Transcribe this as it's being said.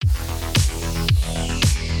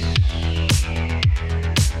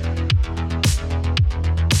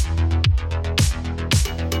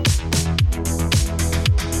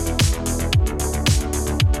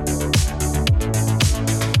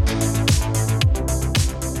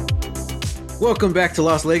Welcome back to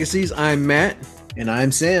Lost Legacies. I'm Matt. And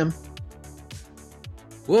I'm Sam.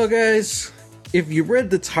 Well, guys, if you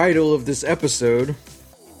read the title of this episode,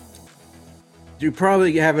 you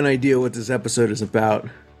probably have an idea what this episode is about.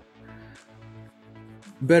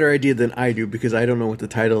 Better idea than I do, because I don't know what the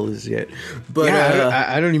title is yet. But yeah,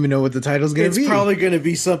 I don't even know what the title's going to be. It's probably going to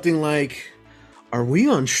be something like, "Are we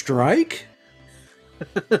on strike?"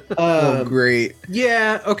 Oh, great.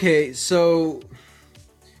 Yeah, okay, so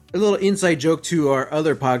a little inside joke to our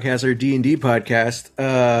other podcast, our D&D podcast.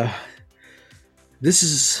 This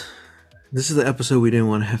is the episode we didn't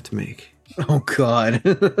want to have to make. Oh, God.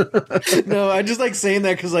 No, I just like saying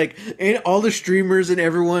that because, like, ain't all the streamers and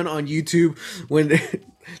everyone on YouTube, when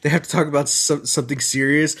they have to talk about something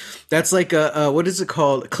serious, that's like what is it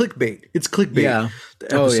called? Clickbait. It's clickbait. Yeah. The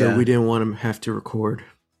episode we didn't want to have to record.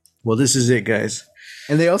 Well, this is it, guys.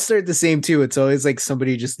 And they all start the same, too. It's always like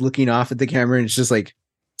somebody just looking off at the camera, and it's just like,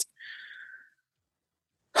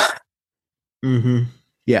 mm-hmm.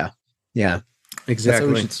 Yeah. Exactly. That's how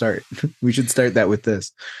we should start. We should start that with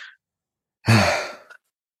this.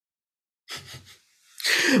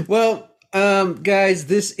 Well, guys,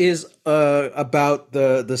 this is about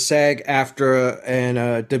the SAG-AFTRA and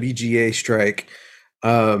WGA strike.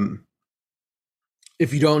 If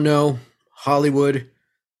you don't know, Hollywood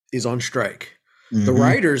is on strike. Mm-hmm. The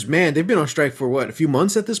writers, man, they've been on strike for what, a few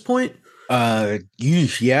months at this point? Yeah,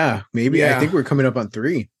 maybe. Yeah. I think we're coming up on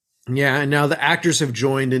 3. Yeah, and now the actors have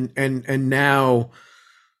joined, and now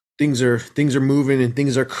things are moving and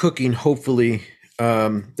things are cooking. Hopefully,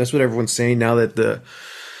 that's what everyone's saying now that the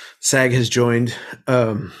SAG has joined.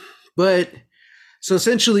 But so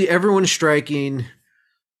essentially, everyone's striking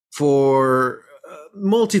for a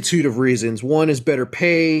multitude of reasons. One is better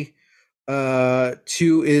pay.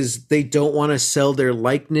 2 is they don't want to sell their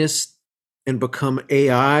likeness and become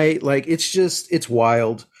AI. Like, it's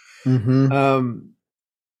wild. Mm-hmm.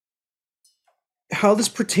 How this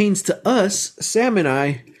pertains to us, Sam and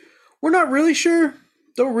I, we're not really sure.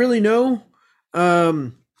 Don't really know.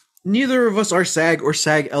 Neither of us are SAG or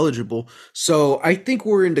SAG eligible, so I think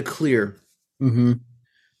we're in the clear. Mm-hmm.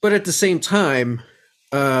 But at the same time,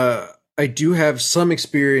 I do have some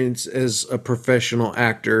experience as a professional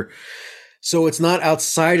actor, so it's not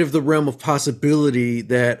outside of the realm of possibility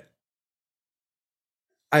that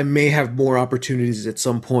I may have more opportunities at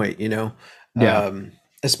some point, you know? Yeah.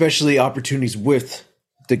 Especially opportunities with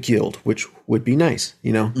the guild, which would be nice,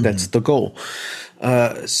 you know? Mm-hmm. That's the goal.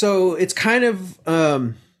 So it's kind of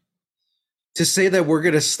to say that we're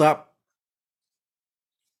going to stop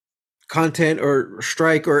content or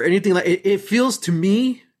strike or anything like it. It feels to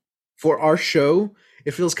me, for our show,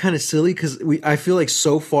 it feels kind of silly because I feel like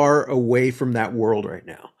so far away from that world right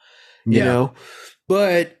now, you know?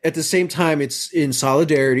 But at the same time, it's in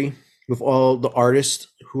solidarity with all the artists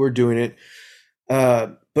who are doing it.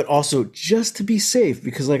 But also just to be safe,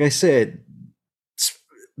 because like I said,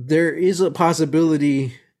 there is a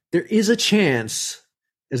possibility, there is a chance,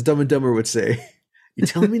 as Dumb and Dumber would say. You're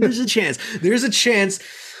telling me there's a chance. There's a chance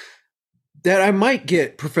that I might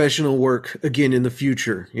get professional work again in the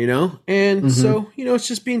future, you know? And so, you know, it's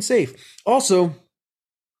just being safe. Also,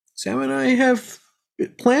 Sam and I have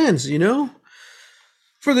plans, you know,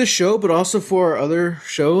 for this show, but also for our other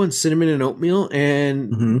show and Cinnamon and Oatmeal.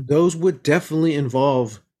 And those would definitely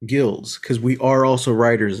involve guilds, because we are also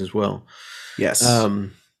writers as well. Yes.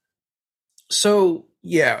 So,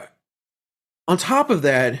 yeah. On top of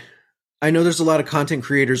that, I know there's a lot of content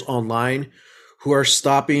creators online who are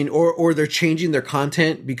stopping or they're changing their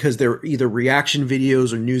content because they're either reaction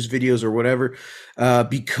videos or news videos or whatever,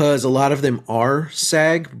 because a lot of them are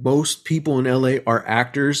SAG. Most people in LA are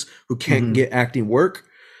actors who can't get acting work,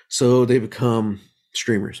 so they become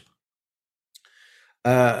streamers.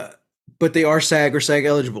 But they are SAG or SAG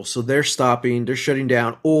eligible, so they're stopping, they're shutting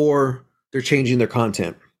down, or they're changing their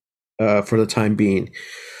content for the time being.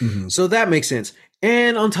 So that makes sense.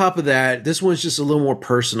 And on top of that, this one's just a little more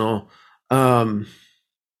personal. It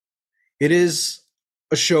is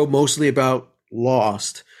a show mostly about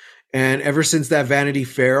Lost. And ever since that Vanity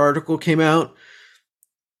Fair article came out,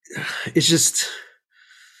 it's just,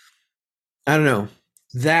 I don't know,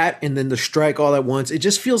 that and then the strike all at once. It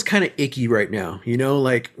just feels kind of icky right now, you know,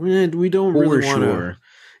 like we don't really want to.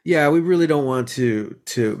 Yeah, we really don't want to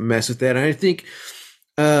mess with that. And I think,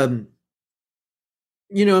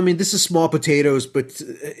 you know, I mean, this is small potatoes, but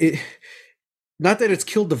not that it's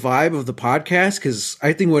killed the vibe of the podcast, because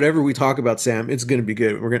I think whatever we talk about, Sam, it's going to be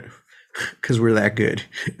good. Because we're that good.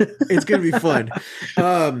 It's going to be fun.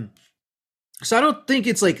 So I don't think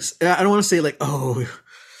it's like, I don't want to say like, oh,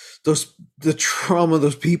 those the trauma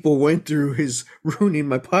those people went through is ruining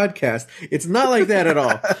my podcast. It's not like that at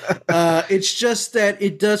all. It's just that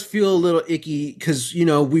it does feel a little icky because, you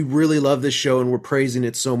know, we really love this show and we're praising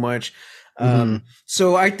it so much.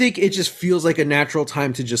 So I think it just feels like a natural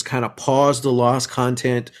time to just kind of pause the lost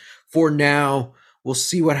content for now. We'll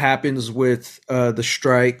see what happens with the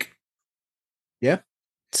strike. Yeah,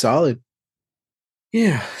 solid.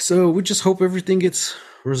 Yeah, so we just hope everything gets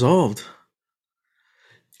resolved.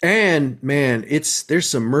 And man, there's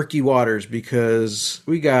some murky waters because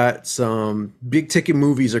we got some big ticket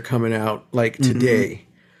movies are coming out like today.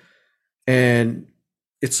 And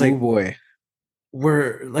it's like, oh boy,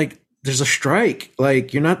 we're like, there's a strike.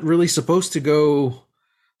 Like, you're not really supposed to go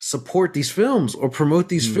support these films or promote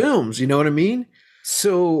these films. You know what I mean?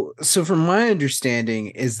 So from my understanding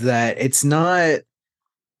is that it's not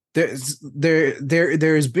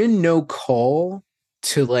there's been no call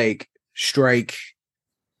to like strike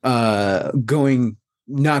not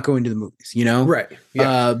going to the movies, you know? Right.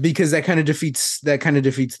 Yeah. Because that kind of defeats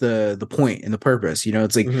the point and the purpose, you know?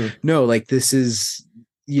 It's like, no, like this is,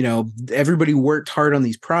 you know, everybody worked hard on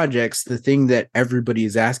these projects. The thing that everybody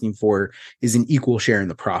is asking for is an equal share in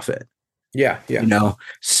the profit. Yeah. Yeah. You know?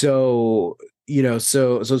 So, you know,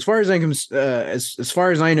 so as far as I can, as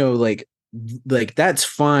far as I know, like that's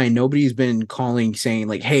fine. Nobody's been calling saying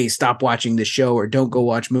like, hey, stop watching this show or don't go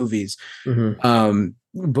watch movies.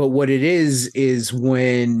 But what it is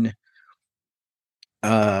when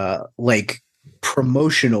like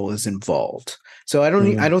promotional is involved. So I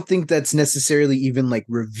don't think that's necessarily even like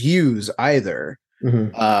reviews either.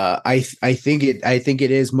 I think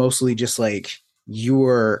it is mostly just like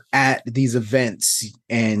you're at these events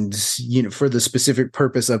and, you know, for the specific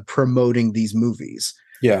purpose of promoting these movies.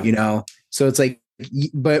 Yeah. You know, so it's like,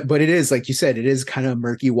 but it is, like you said, it is kind of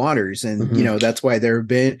murky waters. And, you know, that's why there have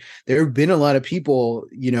been a lot of people,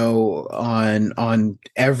 you know, on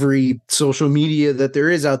every social media that there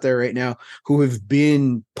is out there right now who have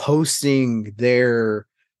been posting their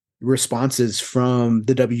responses from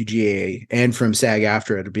the WGA and from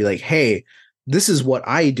SAG-AFTRA to be like, hey, this is what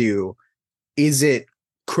I do. Is it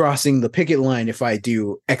crossing the picket line if I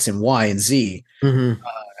do X and Y and Z?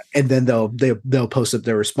 And then they'll post up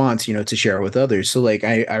their response, you know, to share it with others. So like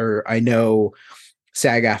I know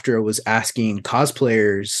SAG-AFTRA was asking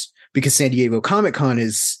cosplayers, because San Diego Comic-Con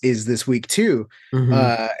is this week too,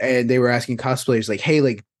 and they were asking cosplayers like, hey,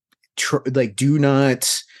 like do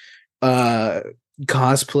not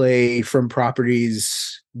cosplay from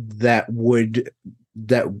properties that would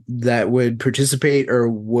participate or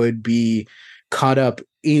would be caught up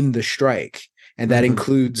in the strike. And that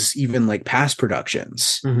includes even like past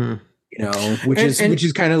productions, you know, which is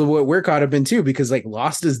kind of what we're caught up in too, because like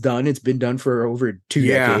Lost is done. It's been done for over 2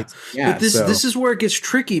 decades. Yeah. But this is where it gets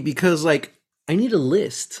tricky because like, I need a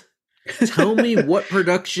list. Tell me what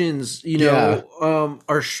productions, you know,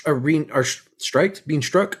 are being struck.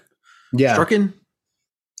 Yeah. Strucken,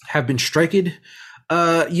 have been striked. You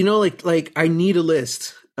know, like I need a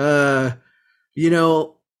list. You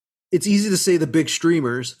know, it's easy to say the big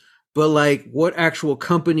streamers, but like what actual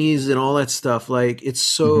companies and all that stuff, like it's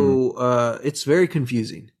so it's very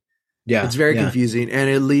confusing. Yeah. It's very confusing, and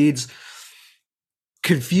it leads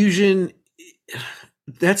confusion.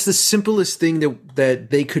 That's the simplest thing that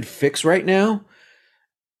they could fix right now,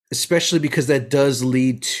 especially because that does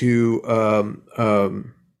lead to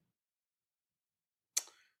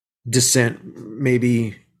dissent,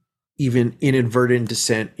 maybe even inadvertent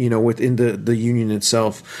dissent, you know, within the union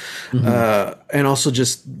itself, and also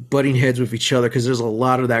just butting heads with each other, because there's a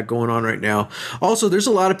lot of that going on right now. Also, there's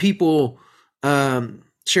a lot of people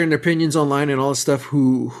sharing their opinions online and all this stuff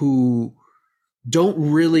who don't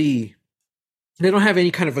really, they don't have any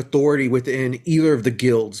kind of authority within either of the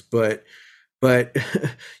guilds, but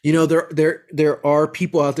you know, there are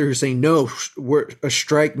people out there who say, no, a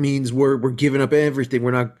strike means we're giving up everything. We're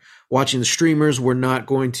not watching the streamers. We're not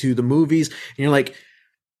going to the movies. And you're like,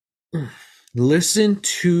 listen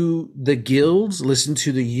to the guilds, listen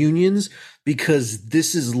to the unions, because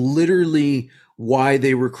this is literally why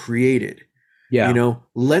they were created. Yeah. You know,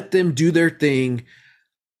 let them do their thing.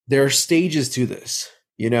 There are stages to this,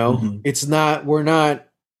 you know, it's not, we're not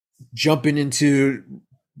jumping into,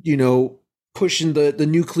 you know, pushing the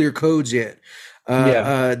nuclear codes yet.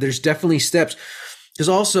 There's definitely steps. Because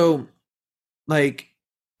also, like,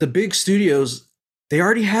 the big studios, they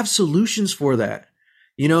already have solutions for that.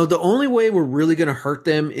 You know, the only way we're really going to hurt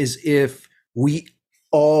them is if we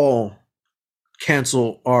all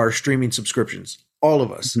cancel our streaming subscriptions. All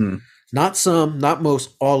of us. Not some, not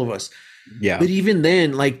most, all of us. Yeah. But even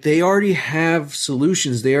then, like, they already have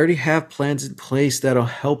solutions. They already have plans in place that'll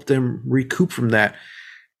help them recoup from that.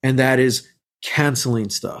 And that is canceling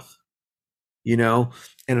stuff, you know?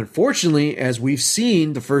 And unfortunately, as we've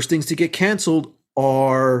seen, the first things to get canceled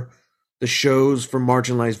are the shows from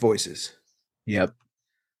marginalized voices. Yep.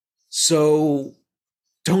 So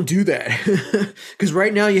don't do that. Because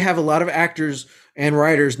right now you have a lot of actors and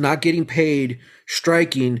writers not getting paid,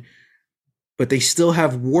 striking, but they still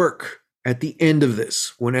have work at the end of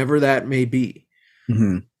this, whenever that may be.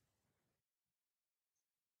 Mm-hmm.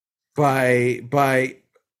 By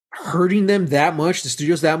hurting them that much, the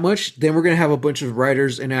studios that much, then we're going to have a bunch of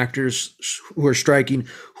writers and actors who are striking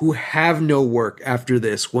who have no work after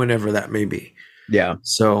this, whenever that may be. Yeah.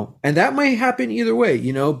 So, and that might happen either way,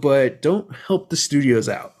 you know, but don't help the studios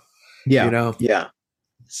out. Yeah. You know? Yeah.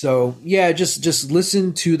 So, yeah, just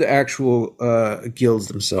listen to the actual guilds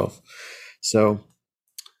themselves. So,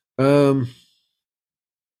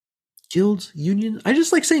 guild union. I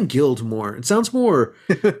just like saying guild more. It sounds more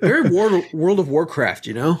very World of Warcraft,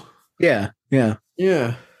 you know? Yeah. Yeah.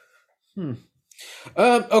 Yeah.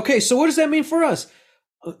 Okay, so what does that mean for us?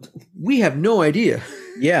 We have no idea.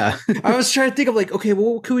 Yeah. I was trying to think of like, okay,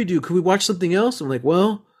 well, what could we do? Could we watch something else? I'm like,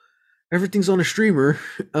 well, everything's on a streamer.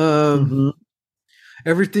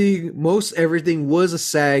 Everything was a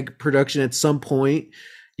SAG production at some point,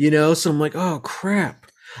 you know? So I'm like, oh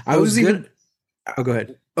crap. I was even. Oh, go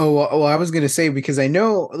ahead. Oh, well, I was going to say, because I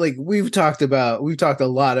know, like, we've talked a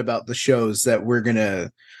lot about the shows that we're going to,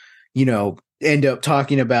 you know, end up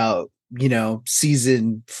talking about, you know,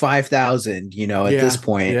 season 5,000, you know, at this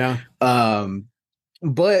point. Yeah.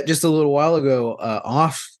 But just a little while ago,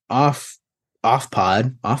 off pod.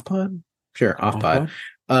 Matt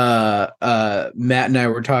and I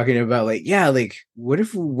were talking about, like, yeah, like, what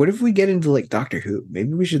if we get into like Doctor Who?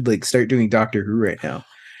 Maybe we should like start doing Doctor Who right now.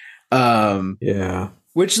 Yeah.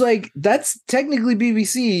 Which, like, that's technically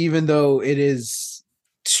BBC, even though it is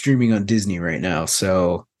streaming on Disney right now.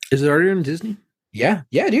 So, is it already on Disney? Yeah,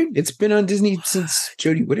 dude, it's been on Disney since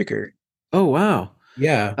Jodie Whittaker. Oh wow,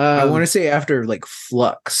 yeah. I want to say after like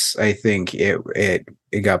Flux, I think it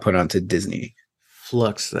got put onto Disney.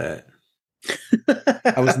 Flux that.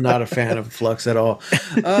 I was not a fan of Flux at all.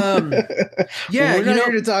 Yeah, we're not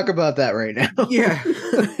here to talk about that right now. Yeah,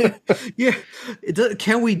 yeah.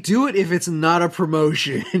 Can we do it if it's not a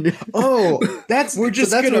promotion? Oh, we're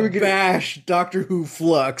just gonna bash Doctor Who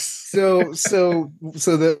Flux. So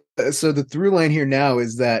the through line here now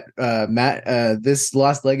is that Matt, this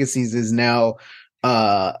Lost Legacies is now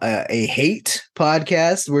a hate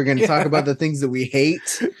podcast. We're going to talk about the things that we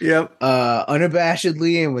hate. Yep.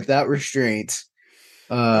 Unabashedly and without restraint.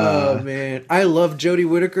 Oh man, I love Jodie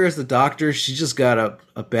Whittaker as the Doctor. She just got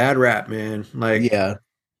a bad rap, man. Like, yeah,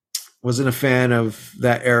 wasn't a fan of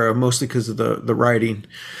that era, mostly because of the writing.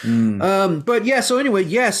 But yeah, so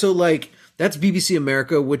anyway, so like that's BBC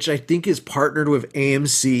America, which I think is partnered with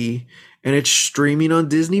AMC, and it's streaming on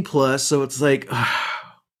Disney Plus. So it's like, I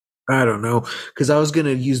don't know, because I was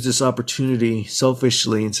gonna use this opportunity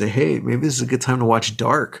selfishly and say, hey, maybe this is a good time to watch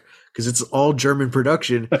Dark, because it's all German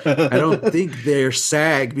production. I don't think they're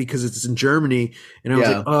SAG because it's in Germany. And I was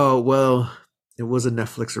like, oh, well, it was a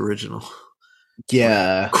Netflix original.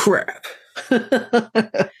 Yeah. Like, crap.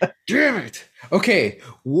 Damn it. Okay,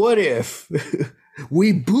 what if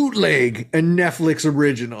we bootleg a Netflix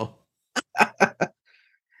original?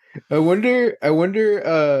 I wonder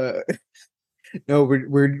no,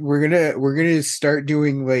 we're gonna start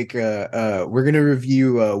doing like we're gonna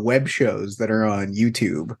review web shows that are on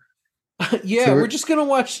YouTube. Yeah, so we're just gonna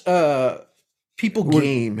watch people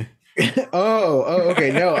game. Okay.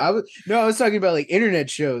 I was talking about like internet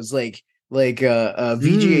shows like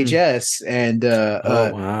VGHS and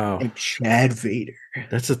wow, and Chad Vader.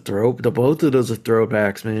 That's a throw. The both of those are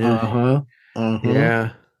throwbacks, man.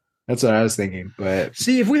 Yeah, that's what I was thinking. But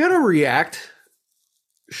see, if we had a React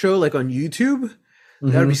show like on YouTube,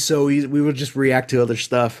 that would be so easy. We would just react to other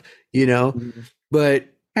stuff, you know. But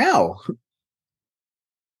how?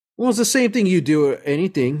 Well, it's the same thing you do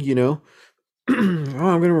anything, you know. Oh,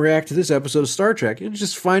 I'm going to react to this episode of Star Trek. You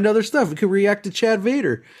just find other stuff. We could react to Chad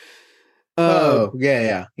Vader.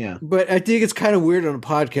 Yeah. But I think it's kind of weird on a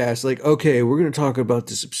podcast. Like, okay, we're going to talk about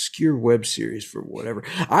this obscure web series for whatever.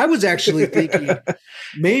 I was actually thinking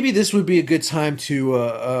maybe this would be a good time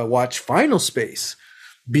to watch Final Space,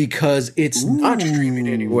 because it's not streaming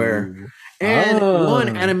anywhere. And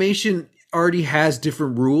one, animation already has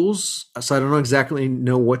different rules, so I don't exactly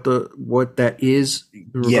know what that is in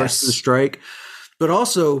regards to the strike. But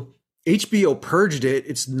also, HBO purged it.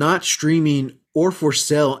 It's not streaming or for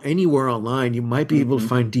sale anywhere online. You might be able to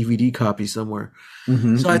find DVD copies somewhere.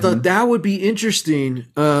 So I thought that would be interesting.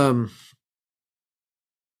 You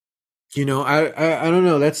know, I don't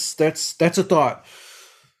know. That's a thought.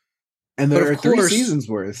 And But there of are 3 course, seasons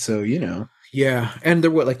worth, so yeah, and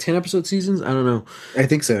they're what, like 10 episode seasons? I don't know. I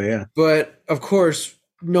think so, yeah. But of course,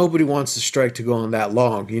 nobody wants the strike to go on that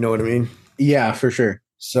long. You know what I mean? Yeah, for sure.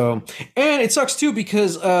 So, and it sucks too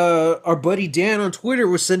because our buddy Dan on Twitter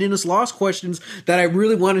was sending us Lost questions that I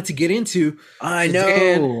really wanted to get into. I So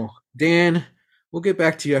know. Dan, we'll get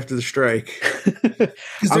back to you after the strike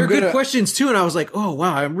because they're good questions too. And I was like, oh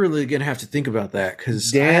wow, I'm really gonna have to think about that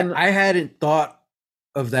because Dan, I hadn't thought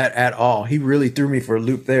of that at all. He really threw me for a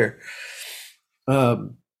loop there.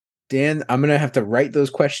 Dan, I'm gonna have to write those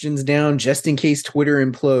questions down just in case Twitter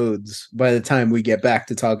implodes by the time we get back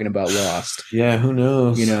to talking about Lost. Yeah, who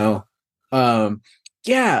knows? Yeah.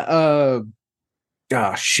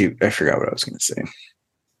 Oh shoot, I forgot what I was gonna say.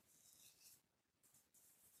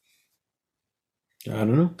 I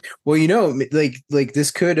don't know. Well, like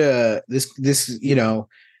this could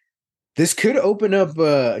this could open up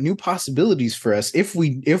new possibilities for us if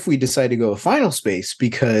we decide to go a Final Space,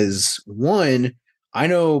 because one, I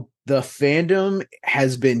know the fandom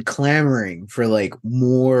has been clamoring for like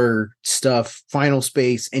more stuff, Final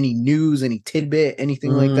Space, any news, any tidbit,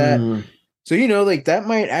 anything like that. So, like that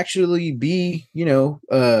might actually be,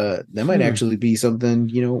 actually be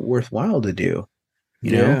something, worthwhile to do.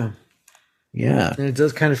 Yeah. And it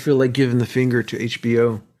does kind of feel like giving the finger to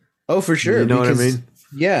HBO. Oh, for sure. You know what I mean?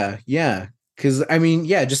 Yeah. Because I mean,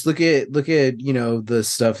 yeah, just look at the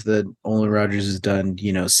stuff that Olin Rogers has done,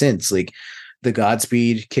 since like the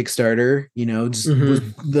Godspeed Kickstarter, just was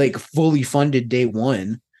like fully funded day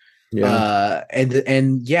one. Yeah.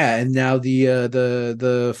 And now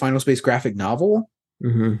the Final Space graphic novel,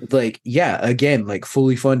 like, yeah, again, like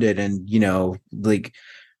fully funded, and like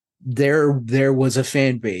there was a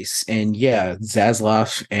fan base, and yeah,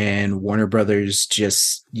 Zaslav and Warner Brothers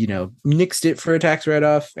just nixed it for a tax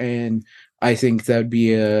write-off, and I think that'd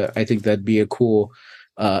be a cool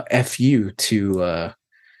FU to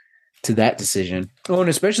that decision. Oh, and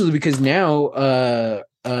especially because now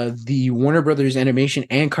the Warner Brothers Animation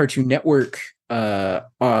and Cartoon Network are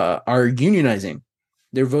unionizing.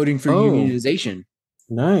 They're voting for unionization.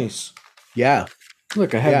 Nice. Yeah.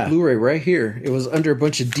 Look, I have Blu-ray right here. It was under a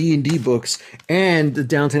bunch of D&D books and the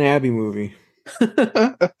Downton Abbey movie.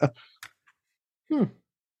 I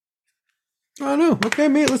don't know. Okay,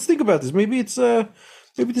 mate, let's think about this. Maybe it's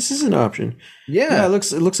maybe this is an option. Yeah, it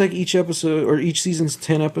looks like each episode or each season's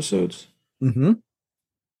 10 episodes.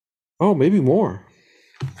 Oh, maybe more.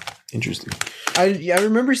 Interesting. I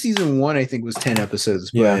remember season 1 I think was 10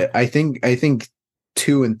 episodes, but I think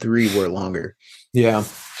 2 and 3 were longer. Yeah.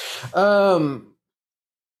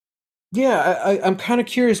 Yeah, I'm kind of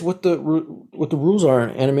curious what the rules are in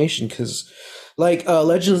animation, because like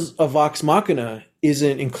Legends of Vox Machina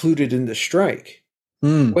isn't included in the strike.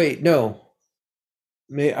 Wait, no.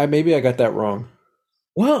 Maybe I got that wrong.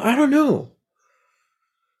 Well, I don't know.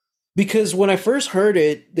 Because when I first heard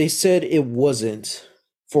it, they said it wasn't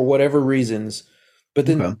for whatever reasons. But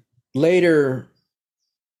then later,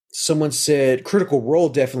 someone said Critical Role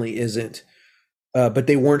definitely isn't. But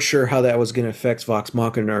they weren't sure how that was going to affect Vox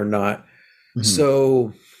Machina or not.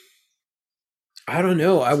 So I don't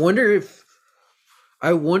know. I wonder if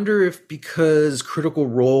because Critical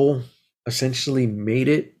Role essentially made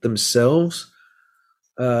it themselves.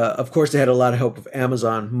 Of course, they had a lot of help of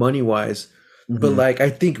Amazon money-wise. But like, I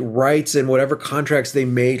think rights and whatever contracts they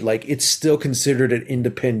made, like it's still considered an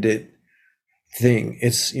independent thing.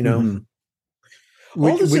 It's,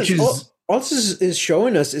 all this is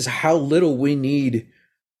showing us is how little we need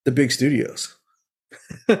the big studios.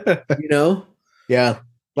 Yeah.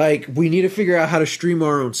 Like, we need to figure out how to stream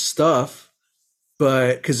our own stuff,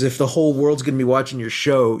 but because if the whole world's going to be watching your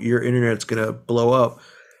show, your internet's going to blow up.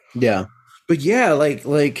 Yeah. But yeah,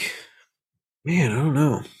 like, man, I don't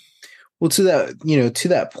know. Well, to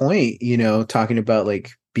that point, talking about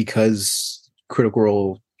like, because Critical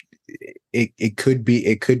Role, it could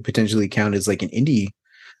potentially count as like an indie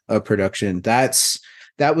production. That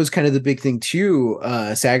was kind of the big thing too.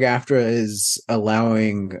 SAG-AFTRA is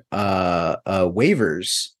allowing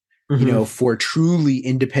waivers, for truly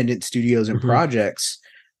independent studios and projects.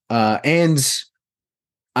 And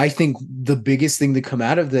I think the biggest thing to come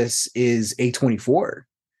out of this is A24.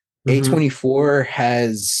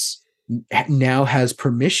 A24 now has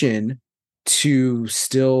permission to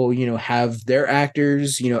still, have their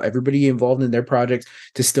actors, everybody involved in their projects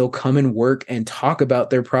to still come and work and talk about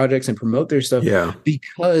their projects and promote their stuff. Yeah.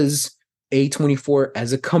 Because A24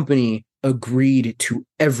 as a company agreed to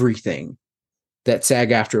everything that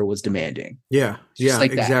SAG-AFTRA was demanding. Yeah. Yeah,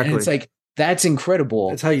 like exactly. And it's like, that's incredible.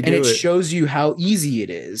 That's how you do it. And it shows you how easy it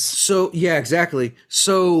is. So, yeah, exactly.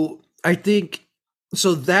 So I think,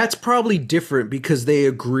 that's probably different because they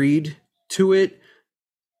agreed to it,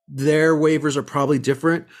 their waivers are probably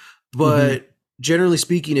different. But generally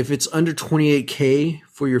speaking, if it's under 28K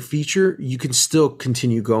for your feature, you can still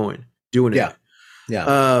continue doing it.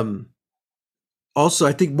 Yeah. Also,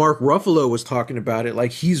 I think Mark Ruffalo was talking about it.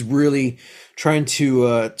 Like, he's really trying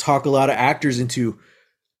to talk a lot of actors into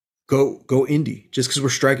go indie. Just because we're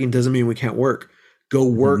striking doesn't mean we can't work. Go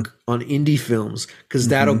work on indie films, because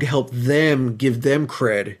that'll help them, give them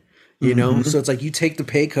cred, you know? So it's like, you take the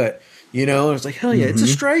pay cut, you know? And it's like, hell yeah, it's a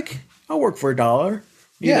strike. I'll work for $1,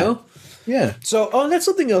 you know? Yeah. So, that's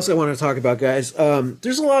something else I want to talk about, guys.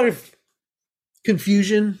 There's a lot of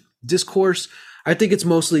confusion, discourse. I think it's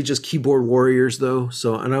mostly just keyboard warriors, though,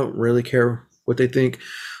 so I don't really care what they think.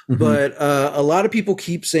 But a lot of people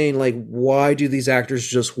keep saying, like, why do these actors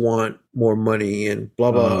just want more money and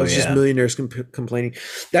blah, blah. It's just millionaires complaining.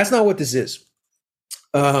 That's not what this is.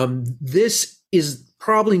 This is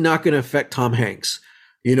probably not going to affect Tom Hanks,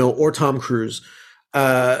 you know, or Tom Cruise.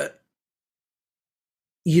 You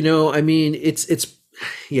know, I mean, it's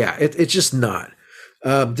just not.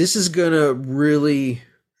 This is going to really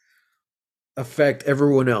affect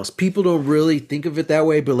everyone else. People don't really think of it that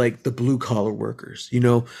way, but like the blue collar workers, you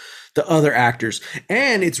know, the other actors.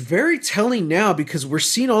 And it's very telling now, because we're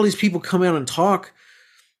seeing all these people come out and talk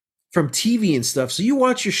from TV and stuff. So you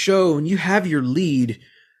watch your show and you have your lead,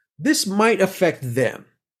 this might affect them,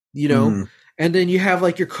 you know? And then you have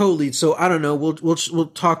like your co-lead. So I don't know, we'll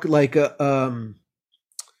talk like the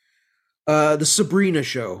Sabrina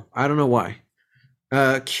show. I don't know why.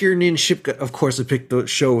 Kiernan Shipka, of course, I picked the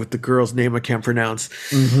show with the girl's name I can't pronounce.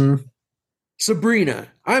 Sabrina,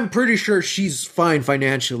 I'm pretty sure she's fine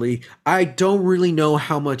financially. I don't really know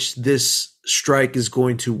how much this strike is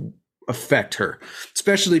going to affect her,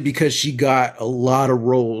 especially because she got a lot of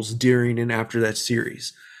roles during and after that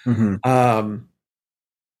series. The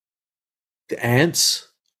Ants,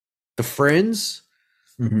 the Friends,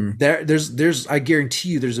 there's I guarantee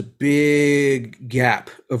you there's a big gap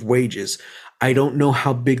of wages. I don't know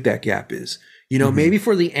how big that gap is. You know, maybe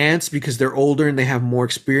for the Ants, because they're older and they have more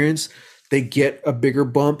experience, they get a bigger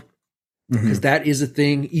bump, because that is a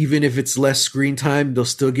thing. Even if it's less screen time, they'll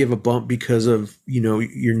still give a bump because of, you know,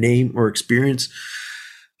 your name or experience.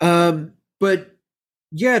 But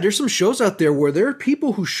yeah, there's some shows out there where there are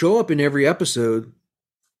people who show up in every episode,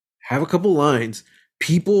 have a couple lines,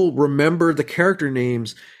 people remember the character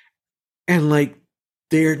names, and like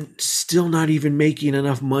they're still not even making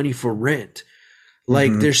enough money for rent.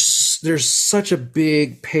 Like there's such a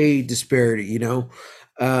big pay disparity, you know?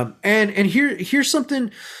 And here's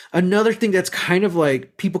something, another thing that's kind of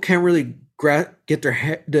like people can't really get their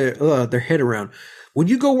head around. When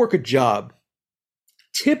you go work a job,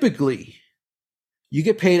 typically you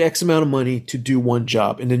get paid X amount of money to do one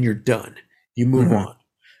job, and then you're done. You move on.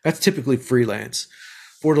 That's typically freelance.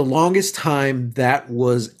 For the longest time, that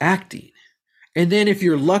was acting. And then if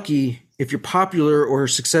you're lucky, if you're popular or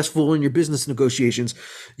successful in your business negotiations,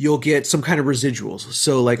 you'll get some kind of residuals.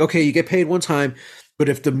 So like, okay, you get paid one time, but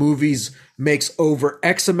if the movies makes over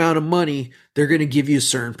X amount of money, they're going to give you a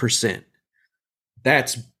certain percent.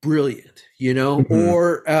 That's brilliant, you know?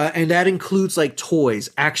 Or, and that includes like toys,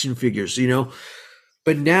 action figures, you know?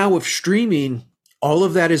 But now with streaming, all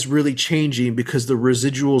of that is really changing, because the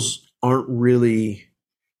residuals aren't really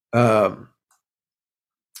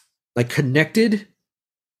like connected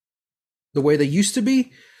the way they used to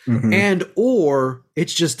be, and or it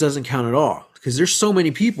just doesn't count at all, because there's so many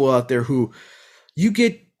people out there who you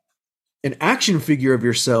get an action figure of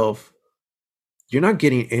yourself, you're not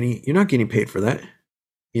getting paid for that,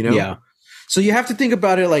 you know? Yeah. So you have to think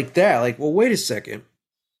about it like that. Like, well, wait a second.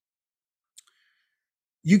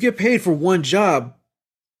 You get paid for one job,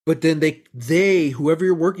 but then they whoever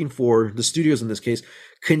you're working for, the studios in this case,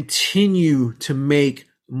 continue to make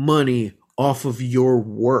money off of your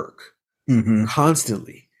work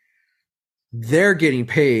constantly. They're getting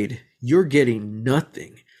paid, you're getting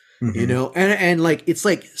nothing, you know? And like, it's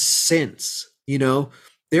like cents, you know?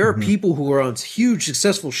 There are people who are on huge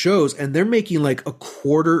successful shows and they're making like a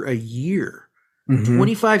quarter a year,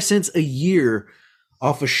 25 cents a year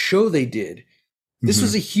off a show they did. This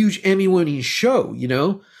was a huge Emmy-winning show, you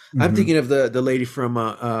know? I'm thinking of the lady from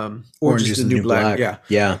Orange is the New Black.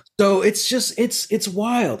 Yeah. So it's just it's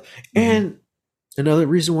wild. And another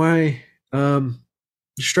reason why they're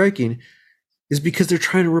striking is because they're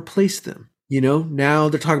trying to replace them. You know, now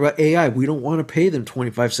they're talking about AI. We don't want to pay them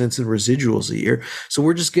 25 cents in residuals a year, so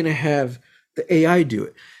we're just going to have the AI do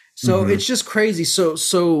it. So it's just crazy.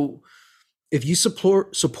 So if you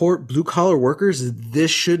support blue collar workers,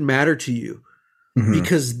 this should matter to you,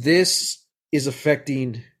 because this is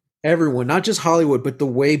affecting everyone, not just Hollywood, but the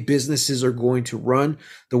way businesses are going to run,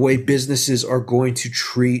 the way businesses are going to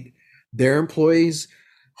treat their employees.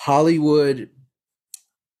 Hollywood,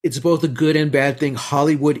 it's both a good and bad thing.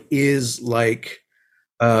 Hollywood is like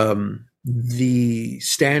the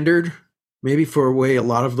standard, maybe, for a way a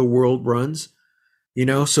lot of the world runs.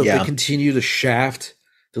 So if they continue to shaft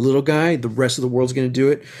the little guy, the rest of the world's going to do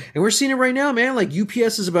it. And we're seeing it right now, man. Like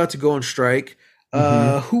UPS is about to go on strike.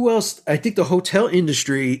 Who else? I think the hotel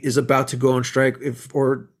industry is about to go on strike,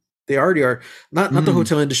 or they already are. Not the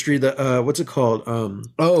hotel industry. The what's it called?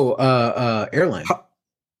 Airline.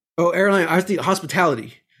 Airline. I think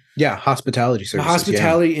hospitality. Yeah, hospitality services. The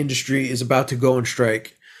hospitality industry is about to go on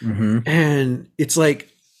strike, and it's like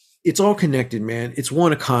it's all connected, man. It's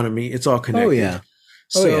one economy. It's all connected. Oh yeah.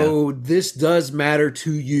 This does matter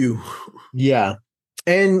to you. Yeah.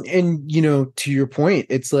 And to your point,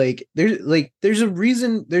 it's like there's a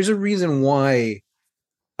reason why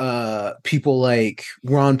people like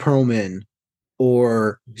Ron Perlman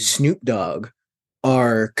or Snoop Dogg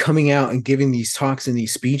are coming out and giving these talks and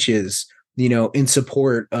these speeches, in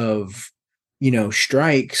support of,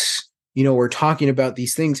 strikes, or talking about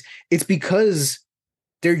these things. It's because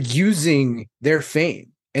they're using their fame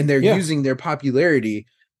and they're using their popularity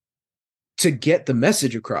to get the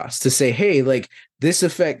message across, to say, hey, like this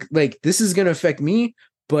is going to affect me.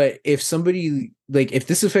 But if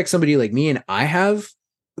this affects somebody like me and I have,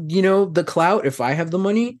 the clout, if I have the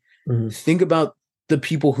money, think about the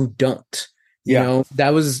people who don't.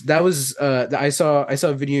 That was I saw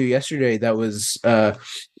a video yesterday that was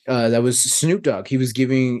Snoop Dogg. He was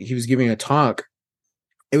giving a talk.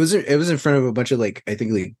 It was in front of a bunch of like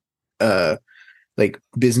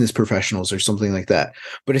business professionals or something like that.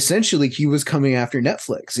 But essentially he was coming after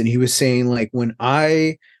Netflix, and he was saying, like, when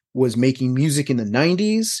I was making music in the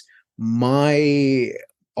 90s,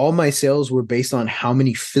 all my sales were based on how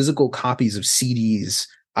many physical copies of CDs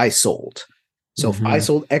I sold. So if I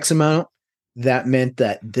sold X amount, that meant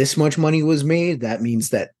that this much money was made. That means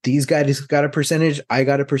that these guys got a percentage, I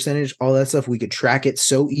got a percentage, all that stuff. We could track it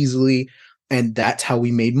so easily, and that's how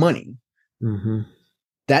we made money.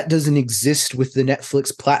 That doesn't exist with the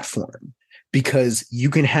Netflix platform, because you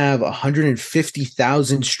can have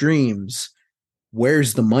 150,000 streams.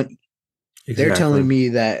 Where's the money? Exactly. They're telling me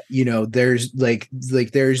that, there's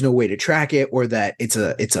there's no way to track it, or that it's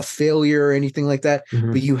a failure or anything like that.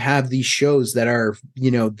 But you have these shows that are,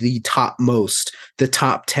 the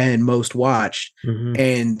top 10 most watched,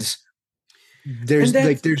 and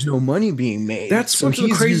there's no money being made. That's what's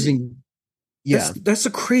crazy. That's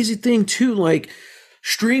the crazy thing too. Like,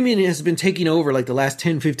 streaming has been taking over like the last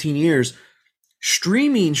 10, 15 years.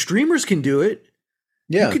 Streamers can do it.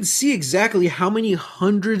 Yeah. You can see exactly how many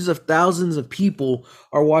hundreds of thousands of people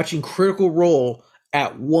are watching Critical Role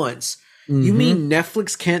at once. You mean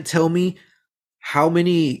Netflix can't tell me how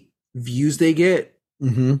many views they get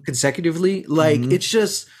consecutively? Like, it's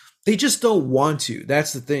just, they just don't want to.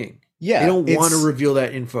 That's the thing. Yeah. They don't want to reveal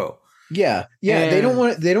that info. Yeah. Yeah. They don't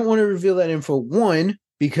want to reveal that info. One,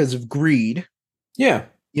 because of greed. Yeah.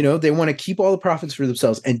 They want to keep all the profits for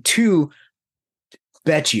themselves. And two,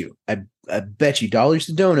 I bet you dollars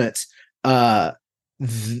to donuts,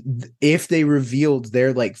 if they revealed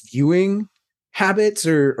their like viewing habits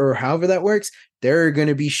or however that works, there are going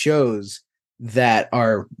to be shows that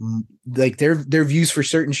are like their views for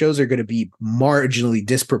certain shows are going to be marginally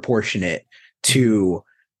disproportionate to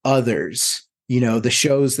others. The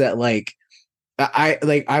shows that I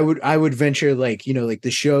would venture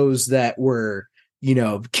the shows that were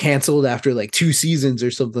canceled after like 2 seasons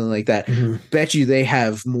or something like that. Bet you they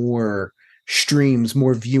have more streams,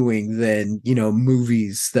 more viewing than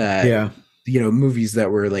movies that movies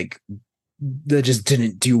that were like that just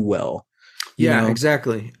didn't do well.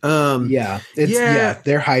 Exactly. They're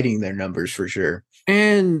hiding their numbers for sure.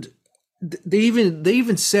 And they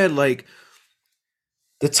even said like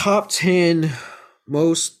the top 10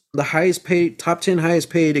 highest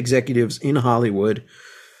paid executives in Hollywood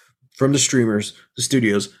from the streamers, the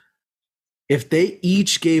studios, if they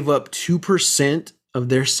each gave up 2% of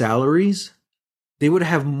their salaries, they would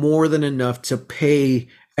have more than enough to pay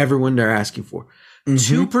everyone they're asking for.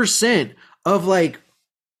 2% of like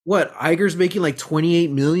what Iger's making like 28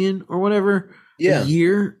 million or whatever a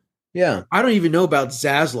year. Yeah. I don't even know about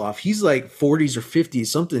Zaslav. He's like 40s or 50s,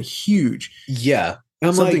 something huge. Yeah.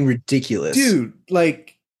 I'm something like, ridiculous. Dude,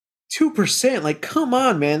 like 2%, like come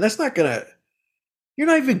on, man. You're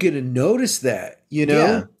not even going to notice that,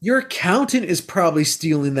 Yeah. Your accountant is probably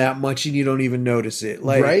stealing that much and you don't even notice it.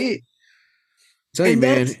 Like, right? Tell you,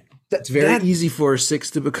 man, it's very easy for a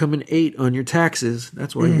 6 to become an 8 on your taxes.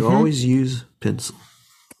 That's why you always use pencil.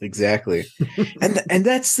 Exactly. And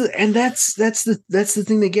that's the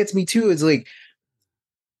thing that gets me too, is like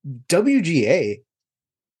WGA,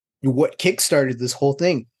 what kickstarted this whole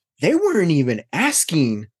thing, they weren't even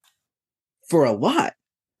asking for a lot.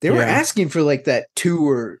 They were asking for like that 2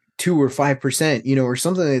 or 5%, or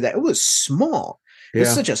something like that. It was small. It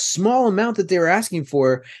was such a small amount that they were asking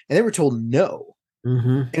for, and they were told no.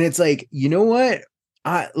 Mm-hmm. And it's like, you know what?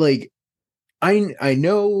 I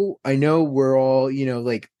know we're all,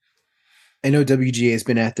 like, I know WGA has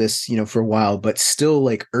been at this, for a while, but still,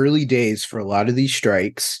 like, early days for a lot of these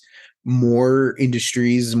strikes. More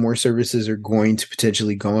industries, more services are going to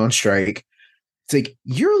potentially go on strike. It's like,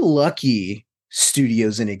 you're lucky,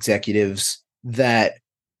 studios and executives, that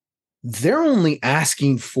they're only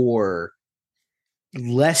asking for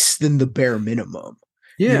less than the bare minimum.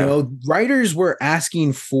 Yeah. Writers were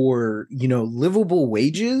asking for, livable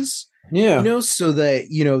wages, so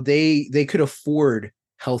that, they could afford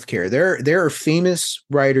healthcare. There are famous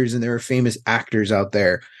writers and there are famous actors out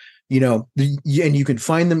there, and you can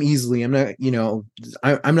find them easily. I'm not,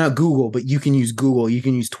 I'm not Google, but you can use Google, you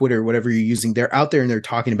can use Twitter, whatever you're using. They're out there and they're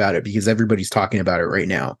talking about it because everybody's talking about it right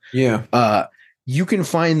now. Yeah. You can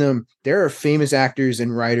find them. There are famous actors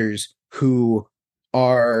and writers who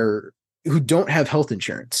don't have health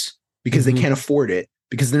insurance because they can't afford it,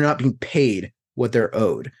 because they're not being paid what they're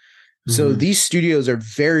owed. So these studios are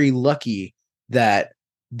very lucky that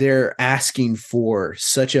they're asking for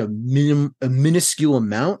such a minuscule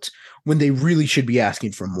amount when they really should be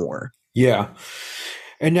asking for more. Yeah.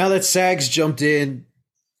 And now that SAG's jumped in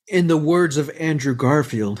the words of Andrew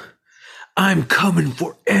Garfield, I'm coming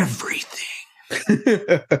for everything.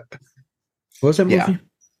 What was that movie? Yeah.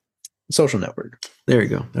 Social Network. There you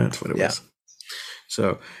go. That's what it was.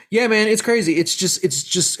 So, yeah, man, it's crazy.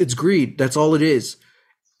 It's greed. That's all it is.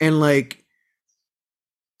 And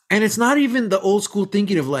it's not even the old school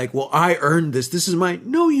thinking of like, well, I earned this. This is mine.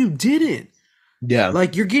 No, you didn't. Yeah.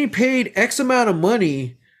 Like, you're getting paid X amount of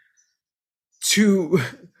money to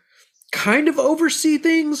kind of oversee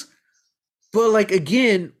things. But like,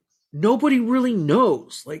 again, nobody really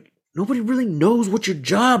knows. Like, nobody really knows what your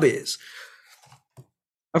job is.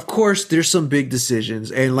 Of course, there's some big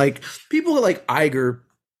decisions. And like, people like Iger,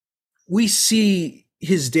 we see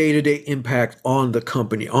his day-to-day impact on the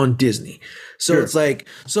company, on Disney. So It's like,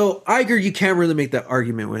 so Iger, you can't really make that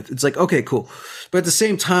argument with. It's like, okay, cool. But at the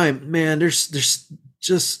same time, man, there's just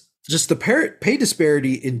the pay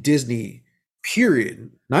disparity in Disney, period.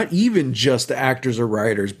 Not even just the actors or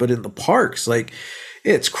writers, but in the parks. Like,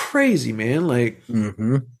 it's crazy, man. Like,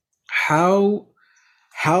 how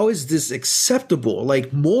is this acceptable?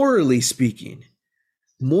 Like, morally speaking,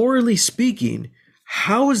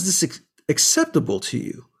 how is this acceptable to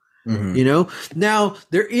you? Now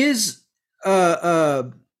there is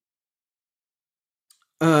there's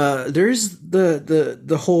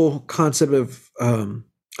the whole concept of I'm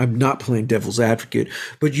not playing devil's advocate,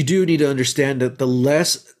 but you do need to understand that the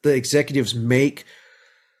less the executives make,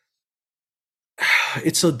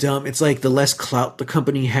 it's so dumb. It's like the less clout the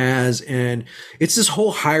company has, and it's this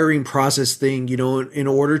whole hiring process thing, in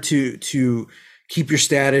order to keep your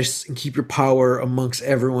status and keep your power amongst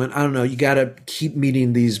everyone. I don't know. You got to keep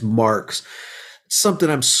meeting these marks. It's something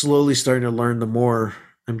I'm slowly starting to learn the more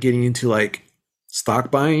I'm getting into, like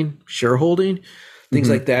stock buying, shareholding, things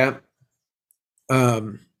like that.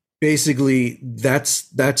 Basically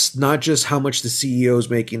that's not just how much the CEO is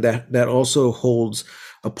making, that also holds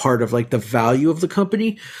a part of like the value of the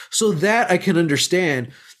company. So that I can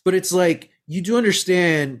understand, but it's like, you do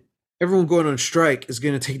understand everyone going on strike is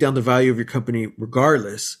going to take down the value of your company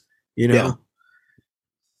regardless, Yeah,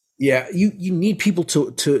 you need people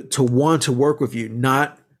to want to work with you,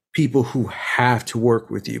 not people who have to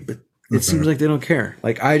work with you. But it seems like they don't care.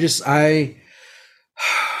 Like, how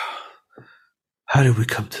did we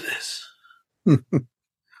come to this?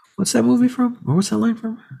 What's that movie from? Or what's that line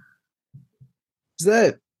from? Is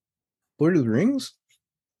that Lord of the Rings?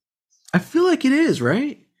 I feel like it is,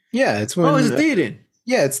 right? Yeah, it's when. Oh, is it Theoden?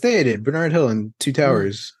 Yeah, it's Theoden. Bernard Hill in Two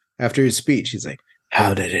Towers. After his speech, he's like,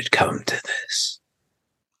 "How did it come to this?"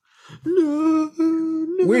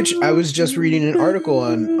 Which I was just reading an article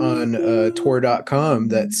on Tor.com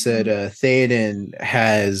that said Theoden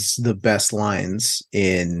has the best lines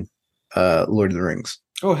in Lord of the Rings.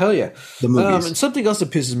 Oh, hell yeah. The movies. And something else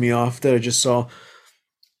that pisses me off that I just saw.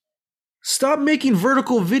 Stop making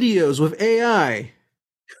vertical videos with AI.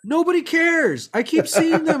 Nobody cares. I keep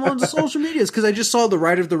seeing them on the social medias because I just saw the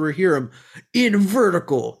Ride of the Rohirrim in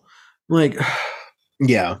vertical. I'm like,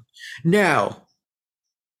 yeah. Now,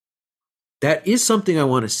 that is something I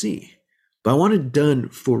want to see, but I want it done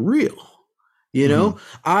for real. You know,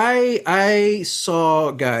 I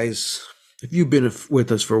saw, guys, if you've been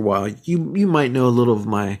with us for a while, you might know a little of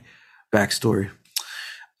my backstory.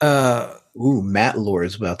 Ooh, Matt lore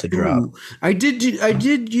is about to drop. I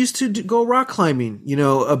did used to go rock climbing, you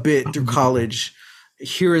know, a bit through college,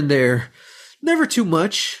 here and there. Never too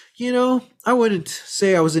much, you know. I wouldn't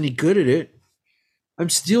say I was any good at it. I'm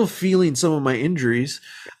still feeling some of my injuries,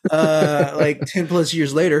 like 10 plus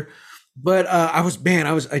years later. But I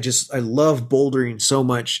love bouldering so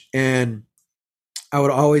much, and I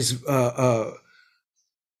would always.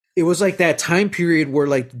 It was like that time period where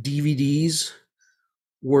like DVDs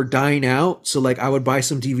were dying out. So like I would buy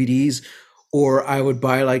some DVDs, or I would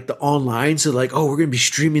buy like the online. So like, oh, we're going to be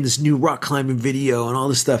streaming this new rock climbing video and all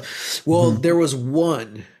this stuff. Well, there was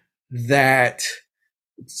one that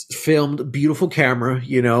filmed beautiful camera,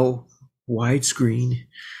 you know, widescreen.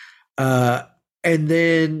 And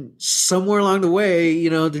then somewhere along the way, you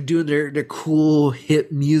know, they're doing their cool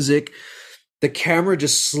hip music. The camera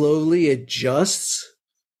just slowly adjusts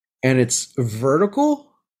and it's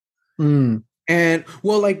vertical. And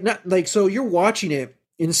well, like not like, so you're watching it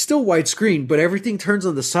and it's still widescreen, but everything turns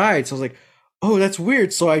on the side. So I was like, oh, that's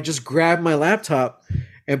weird. So I just grabbed my laptop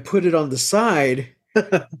and put it on the side.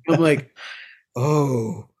 I'm like,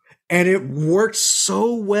 oh, and it worked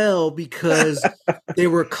so well because they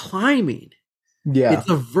were climbing. Yeah. It's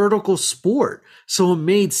a vertical sport. So it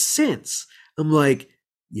made sense. I'm like,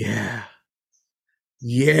 yeah,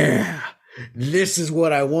 this is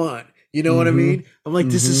what I want. You know what I mean? I'm like,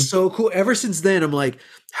 this is so cool. Ever since then, I'm like,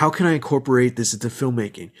 how can I incorporate this into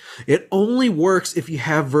filmmaking? It only works if you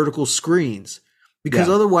have vertical screens, because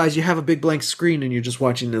otherwise you have a big blank screen and you're just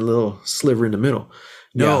watching a little sliver in the middle.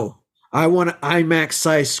 No, I want an IMAX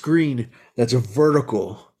size screen that's a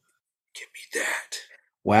vertical. Give me that.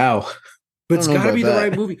 Wow. But it's got to be the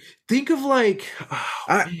right movie. Think of like,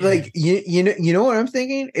 you know what I'm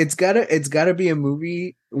thinking? It's gotta be a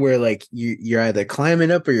movie where like you're either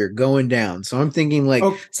climbing up or you're going down. So I'm thinking like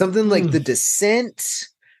something like The Descent,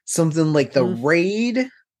 something like The Raid.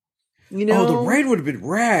 You know, The Raid would have been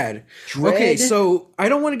rad. Dread? Okay, so I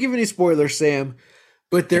don't want to give any spoilers, Sam,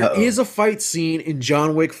 but there is a fight scene in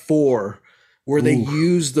John Wick 4 where they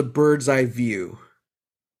use the bird's eye view,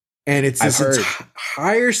 and it's this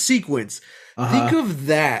entire sequence. Think of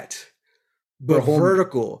that, but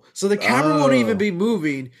vertical. So the camera won't even be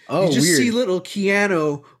moving. You just see little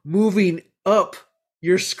Keanu moving up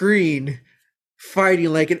your screen,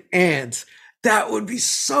 fighting like an ant. That would be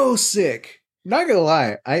so sick. Not gonna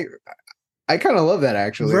lie, I kind of love that,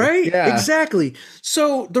 actually. Right? Yeah, exactly.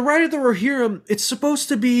 So the Ride of the Rohirrim, it's supposed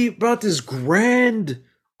to be about this grand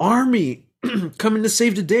army coming to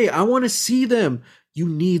save the day. I want to see them. You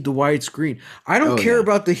need the widescreen. I don't care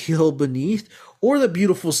about the hill beneath or the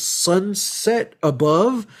beautiful sunset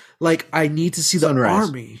above. Like, I need to see the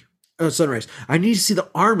army. Sunrise. I need to see the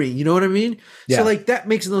army. You know what I mean? Yeah. So, like, that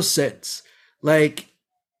makes no sense. Like,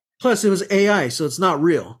 plus it was AI, so it's not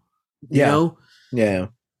real. You know? Yeah.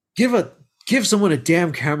 Give someone a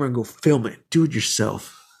damn camera and go film it. Do it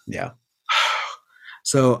yourself. Yeah.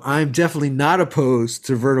 So I'm definitely not opposed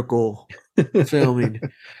to vertical filming.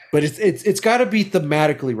 But it's got to be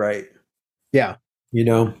thematically right. Yeah. You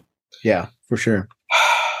know? Yeah, for sure.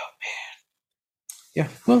 Oh, man. Yeah.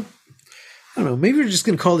 Well, I don't know. Maybe we're just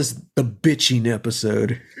going to call this the bitching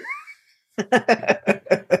episode.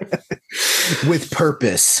 With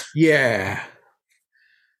purpose. Yeah.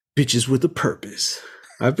 Bitches with a purpose.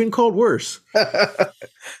 I've been called worse.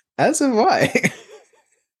 As have I.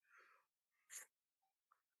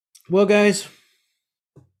 Well, guys,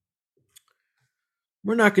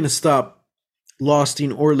 we're not going to stop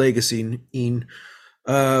losting or legacying.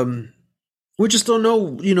 We just don't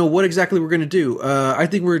know, you know, what exactly we're going to do. I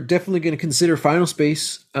think we're definitely going to consider Final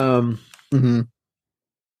Space.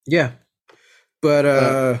 Yeah.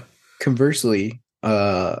 But conversely,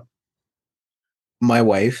 my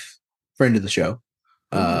wife, friend of the show,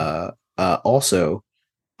 also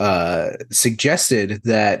suggested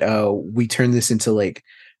that we turn this into like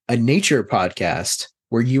a nature podcast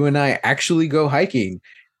where you and I actually go hiking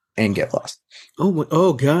and get lost.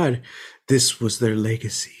 Oh God, this was their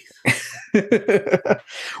legacy.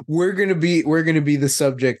 We're gonna be the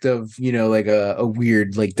subject of, you know, like a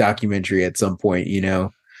weird like documentary at some point, you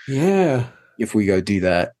know. Yeah, if we go do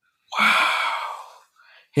that. Wow.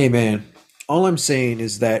 Hey man, all I'm saying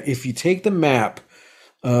is that if you take the map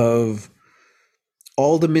of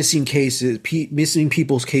all the missing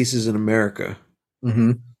people's cases in America,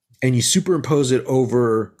 and you superimpose it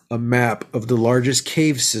over a map of the largest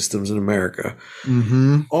cave systems in America,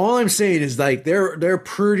 all I'm saying is like they're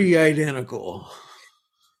pretty identical.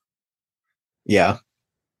 Yeah.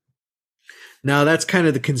 Now that's kind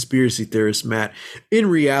of the conspiracy theorist, Matt. In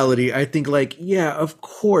reality, I think like, yeah, of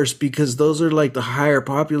course, because those are like the higher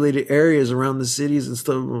populated areas around the cities and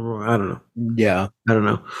stuff. I don't know. Yeah. I don't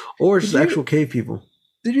know. Or it's Did you- actual cave people.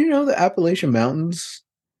 Did you know the Appalachian Mountains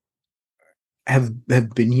have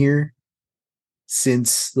been here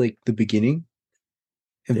since like the beginning?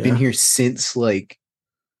 Have been Yeah. here since like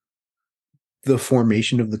the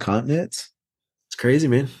formation of the continents? It's crazy,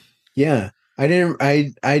 man. Yeah. I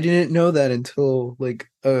didn't know that until like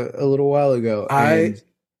a little while ago. And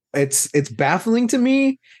it's baffling to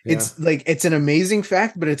me. Yeah. It's like it's an amazing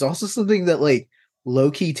fact, but it's also something that like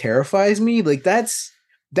low-key terrifies me. Like that's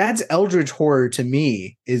eldritch horror to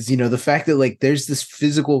me, is, you know, the fact that like there's this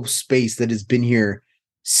physical space that has been here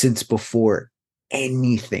since before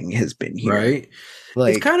anything has been here. Right.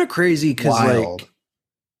 Like it's kind of crazy because like,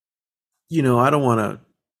 you know, I don't want to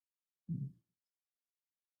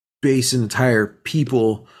base an entire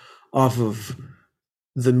people off of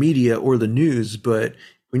the media or the news, but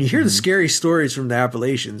when you hear the scary stories from the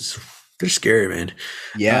Appalachians, they're scary, man.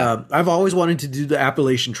 Yeah. I've always wanted to do the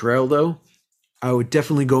Appalachian Trail, though. I would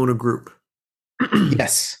definitely go in a group.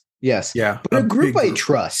 Yes. Yeah. But a group I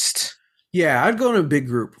trust. Yeah, I'd go in a big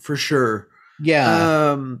group for sure.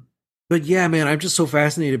 Yeah. But yeah, man, I'm just so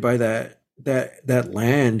fascinated by that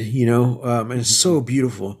land, you know, and it's so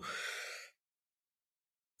beautiful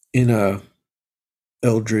in a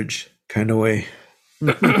Eldridge kind of way.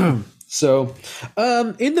 So,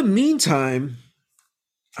 in the meantime,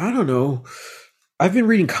 I don't know. I've been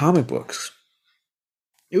reading comic books.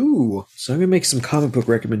 Ooh. So I'm going to make some comic book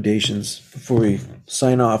recommendations before we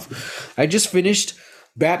sign off. I just finished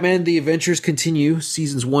Batman The Adventures Continue,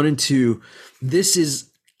 seasons 1 and 2. This is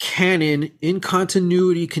canon, in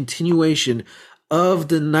continuity continuation of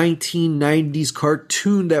the 1990s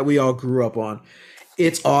cartoon that we all grew up on.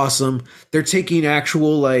 It's awesome. They're taking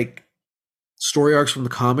actual like story arcs from the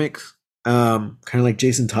comics, kind of like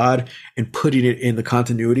Jason Todd, and putting it in the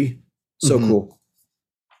continuity. So cool.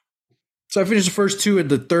 So I finished the first 2, and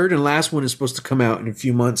the third and last one is supposed to come out in a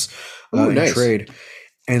few months in trade.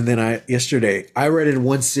 And then yesterday I read it in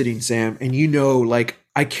one sitting, Sam, and you know, like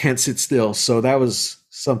I can't sit still. So that was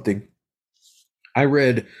something. I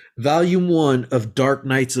read volume 1 of Dark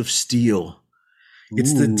Knights of Steel.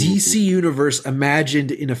 It's the DC universe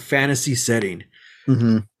imagined in a fantasy setting.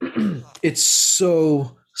 It's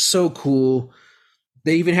so cool.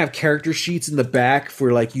 They even have character sheets in the back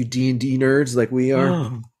for like you D&D nerds like we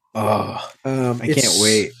are. I can't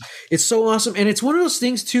wait. It's so awesome. And it's one of those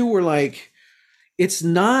things too where like it's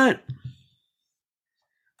not,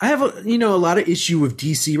 I have a lot of issue with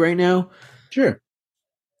DC right now. Sure.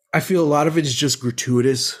 I feel a lot of it is just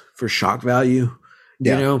gratuitous for shock value.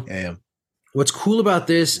 Yeah. You know? Yeah. What's cool about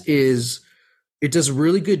this is it does a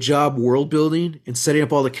really good job world building and setting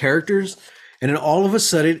up all the characters. And then all of a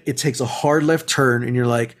sudden it takes a hard left turn and you're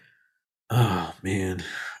like, oh man,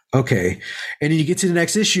 okay. And then you get to the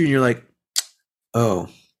next issue and you're like, oh,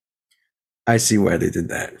 I see why they did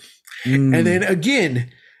that. And then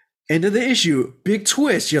again, end of the issue, big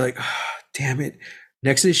twist. You're like, oh, damn it.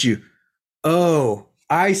 Next issue. Oh,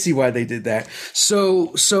 I see why they did that.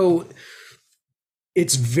 So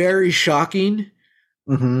it's very shocking,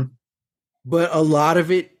 but a lot of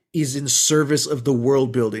it is in service of the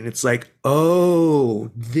world building. It's like, oh,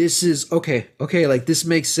 this is okay. Like this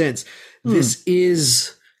makes sense. This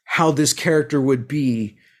is how this character would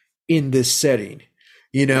be in this setting,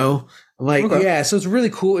 you know? Like, yeah, so it's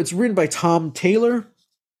really cool. It's written by Tom Taylor.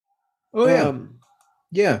 Oh yeah.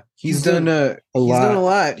 Yeah. He's done a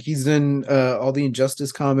lot. He's done all the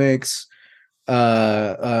Injustice comics,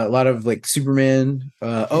 a lot of like Superman.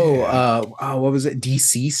 What was it?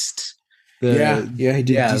 Deceased. He did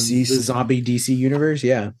Deceased. The zombie DC universe.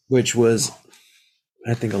 Yeah. Which was,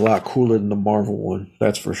 I think, a lot cooler than the Marvel one.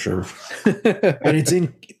 That's for sure. And it's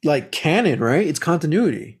in like canon, right? It's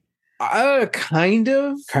continuity. Kind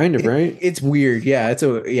of, right? It's weird. Yeah. That's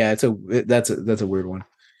a weird one.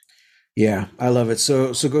 Yeah, I love it.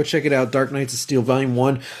 So go check it out. Dark Knights of Steel Volume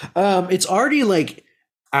 1. It's already like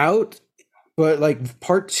out, but like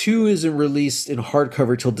part 2 isn't released in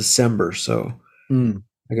hardcover till December, so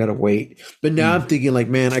I gotta wait. But now I'm thinking like,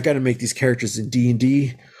 man, I gotta make these characters in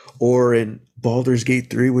D&D or in Baldur's Gate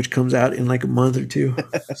 3, which comes out in like a month or 2.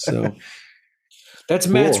 So that's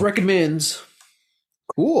cool. Matt's recommends.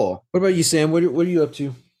 Cool. What about you, Sam? What are you up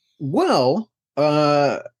to? Well,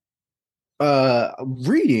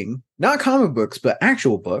 reading, not comic books, but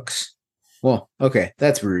actual books. Well, okay,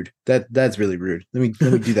 that's rude. That's really rude. Let me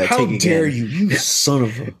do that. How dare you, you son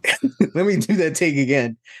of a! Let me do that take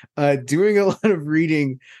again. Doing a lot of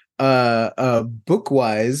reading, book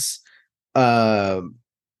wise.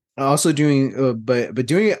 Also doing but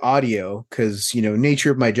doing it audio, because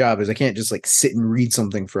nature of my job is I can't just like sit and read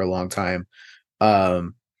something for a long time.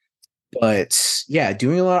 um but yeah,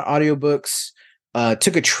 doing a lot of audiobooks.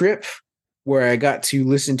 Took a trip where I got to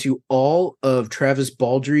listen to all of Travis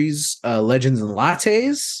Baldry's Legends and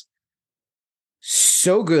Lattes.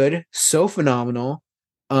 So good, so phenomenal.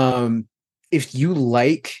 If you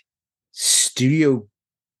like Studio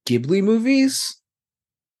Ghibli movies,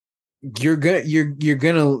 you're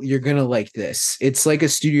gonna like this. It's like a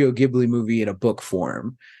Studio Ghibli movie in a book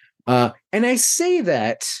form. And I say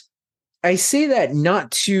that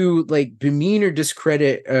not to like bemean or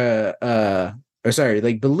discredit or sorry,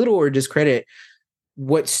 like belittle or discredit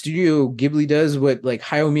what Studio Ghibli does, what like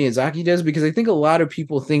Hayao Miyazaki does, because I think a lot of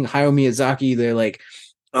people think Hayao Miyazaki, they're like,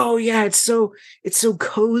 oh yeah, it's so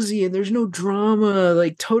cozy and there's no drama,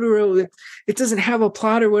 like Totoro, it doesn't have a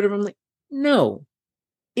plot or whatever. I'm like, no,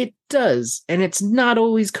 it does, and it's not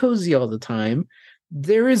always cozy all the time.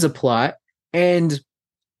 There is a plot, and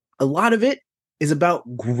a lot of it is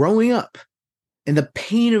about growing up and the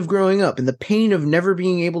pain of growing up and the pain of never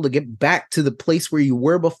being able to get back to the place where you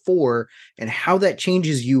were before and how that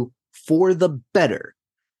changes you for the better.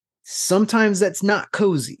 Sometimes that's not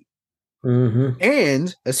cozy. Mm-hmm.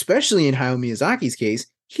 And especially in Hayao Miyazaki's case,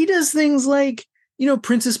 he does things like,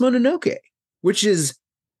 Princess Mononoke, which is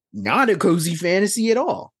not a cozy fantasy at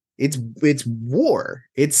all. It's war.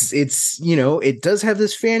 It does have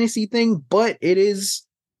this fantasy thing, but it is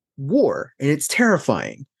war and it's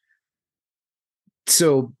terrifying.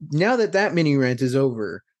 So now that mini rant is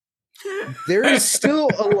over, there is still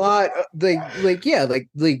a lot like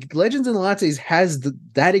Legends and Lattes has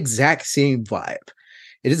that exact same vibe.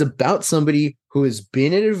 It is about somebody who has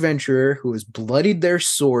been an adventurer, who has bloodied their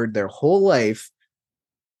sword their whole life,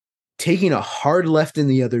 taking a hard left in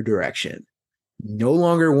the other direction. No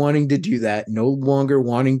longer wanting to do that, no longer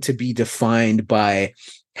wanting to be defined by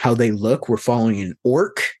how they look. We're following an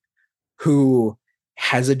orc who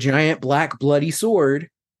has a giant black bloody sword,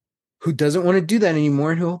 who doesn't want to do that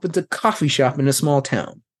anymore, and who opens a coffee shop in a small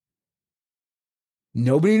town.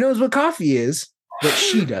 Nobody knows what coffee is, but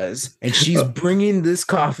she does, and she's bringing this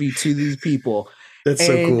coffee to these people. That's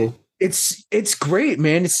so cool. It's great,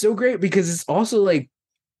 man. It's so great because it's also like,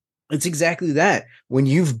 it's exactly that. When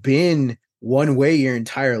you've been one way your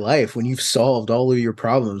entire life, when you've solved all of your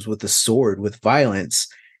problems with the sword, with violence,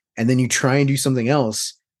 and then you try and do something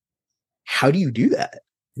else, how do you do that?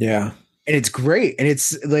 Yeah. And it's great, and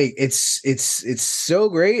it's like it's so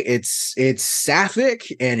great. It's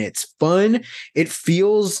sapphic and it's fun. It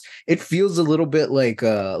feels a little bit like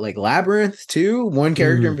Labyrinth too. One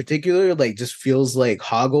character in particular like just feels like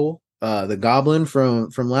Hoggle, the goblin from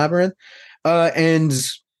Labyrinth. And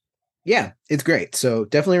yeah, it's great. So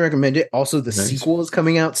definitely recommend it. Also, the sequel is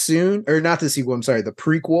coming out soon, or not the sequel. I'm sorry, the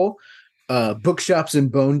prequel. Bookshops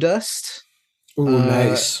and Bone Dust. Ooh,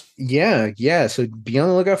 nice. Yeah. So be on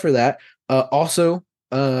the lookout for that. Also,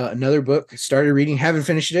 another book started reading, haven't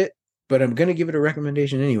finished it, but I'm gonna give it a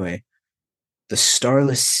recommendation anyway. The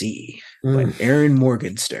Starless Sea by Aaron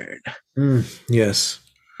Morgenstern. Yes.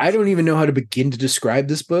 I don't even know how to begin to describe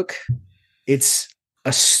this book. It's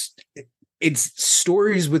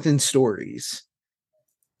stories within stories.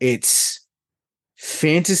 It's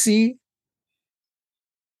fantasy,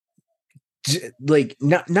 like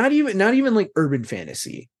not even like urban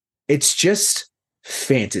fantasy. It's just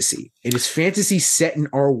fantasy. It is fantasy set in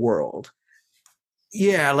our world.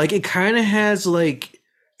 Yeah, like it kind of has like,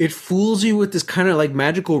 it fools you with this kind of like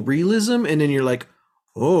magical realism, and then you're like,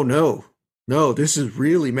 oh no, this is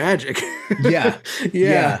really magic. Yeah.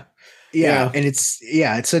 Yeah. And it's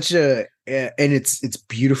such a, and it's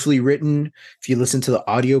beautifully written. If you listen to the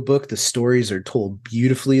audiobook, the stories are told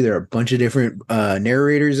beautifully. There are a bunch of different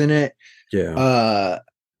narrators in it. Yeah.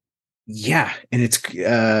 And it's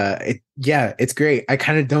great. I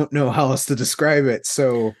kind of don't know how else to describe it,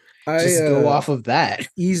 so just go off of that.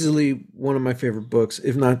 Easily one of my favorite books,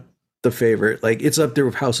 if not the favorite. Like, it's up there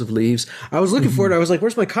with House of Leaves. I was looking for it. I was like,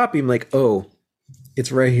 where's my copy? I'm like, oh,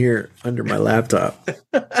 it's right here under my laptop.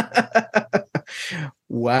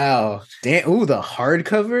 Wow. Damn. Ooh, the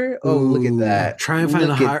hardcover. Oh, look at that. Try and find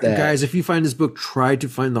the hard, guys. If you find this book, try to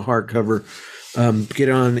find the hardcover. Get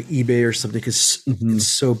it on eBay or something, because it's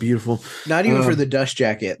so beautiful. Not even for the dust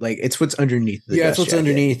jacket. Like, it's what's underneath. It's what's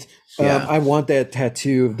underneath. I want that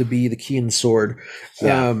tattoo of the bee, the key, and the sword.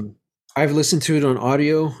 I've listened to it on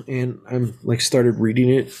audio, and I'm like started reading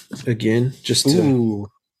it again just to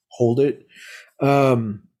hold it.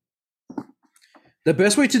 The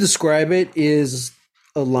best way to describe it is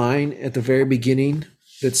a line at the very beginning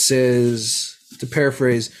that says, to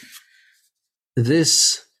paraphrase,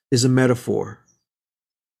 "This is a metaphor.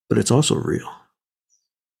 but it's also real.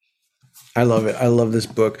 I love it. I love this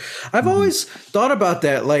book. I've always thought about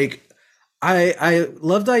that. Like, I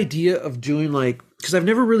love the idea of doing like, because I've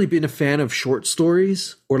never really been a fan of short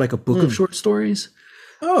stories or like a book of short stories.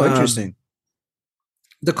 Oh, interesting.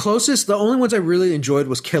 The only ones I really enjoyed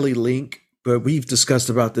was Kelly Link, but we've discussed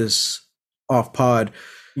about this off pod.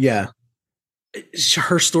 Yeah.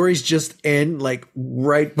 Her stories just end like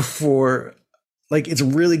right before, like it's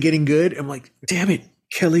really getting good. I'm like, damn it,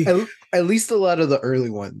 Kelly. At least a lot of the early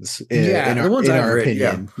ones. Yeah, the ones I've read,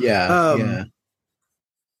 opinion. Yeah. Yeah.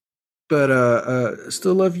 But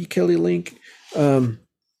still love you, Kelly Link. I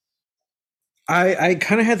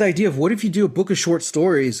kind of had the idea of what if you do a book of short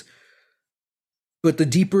stories, but the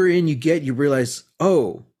deeper in you get, you realize,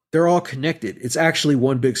 oh, they're all connected. It's actually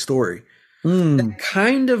one big story. That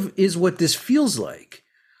kind of is what this feels like,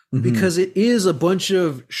 because it is a bunch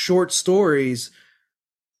of short stories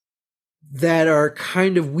that are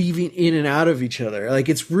kind of weaving in and out of each other. Like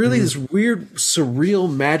it's really this weird,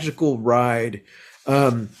 surreal, magical ride.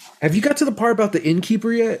 Have you got to the part about the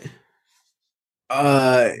innkeeper yet?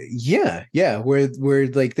 Yeah. Where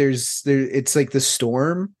like it's like the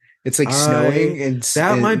storm. It's like snowing, and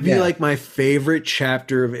that might be like my favorite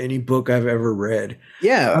chapter of any book I've ever read.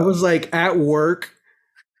 Yeah, I was like at work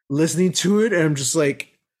listening to it, and I'm just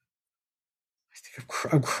like, I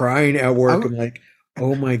think I'm crying at work. I'm like,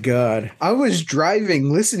 oh my god! I was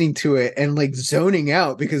driving, listening to it, and like zoning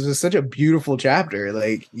out because it was such a beautiful chapter.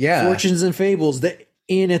 Like, yeah, Fortunes and Fables, the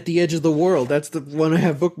inn at the edge of the world. That's the one I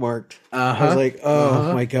have bookmarked. I was like,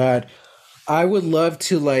 oh my god, I would love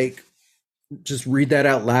to like just read that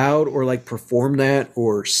out loud or like perform that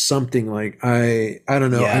or something. Like I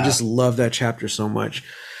don't know. Yeah. I just love that chapter so much.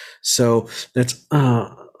 So that's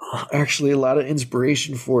actually a lot of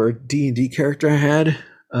inspiration for a D&D character I had.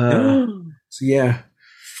 So yeah,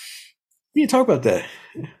 we need to talk about that.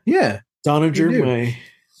 Yeah, Donager,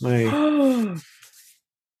 my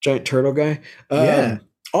giant turtle guy.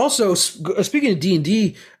 Also, speaking of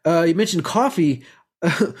D&D, you mentioned coffee.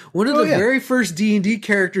 One of the very first D&D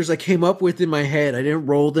characters I came up with in my head, I didn't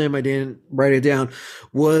roll them, I didn't write it down,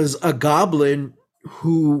 was a goblin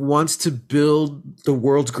who wants to build the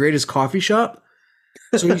world's greatest coffee shop.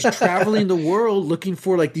 So he's traveling the world looking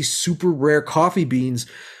for like these super rare coffee beans.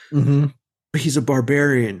 But he's a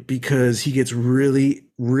barbarian because he gets really,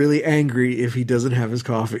 really angry if he doesn't have his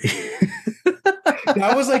coffee.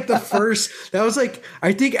 That was like the first,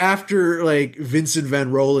 I think after like Vincent Van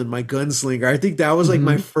Rollen, my gunslinger, I think that was like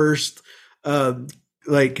my first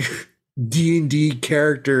like D&D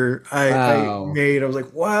character I made. I was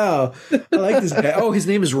like, wow, I like this guy. Oh, his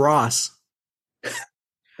name is Ross.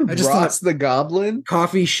 I just Ross the Goblin?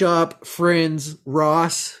 Coffee shop, friends,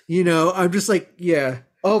 Ross. You know, I'm just like, yeah.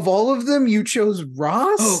 Of all of them, you chose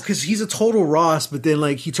Ross? Oh, because he's a total Ross, but then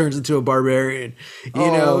like he turns into a barbarian.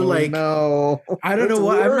 You know, like no. I don't know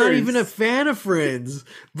why. I'm not even a fan of Friends,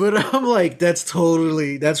 but I'm like, that's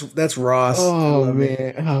Ross. Oh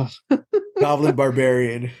man, Goblin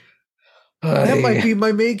Barbarian. That might be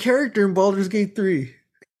my main character in Baldur's Gate 3.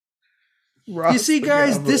 Ross, you see,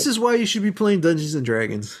 guys, this is why you should be playing Dungeons and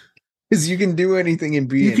Dragons. Because you can do anything and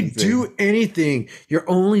be anything. You can do anything. Your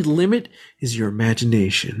only limit is your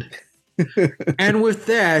imagination. And with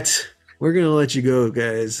that, we're going to let you go,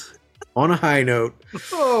 guys. On a high note.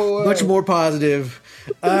 Much more positive.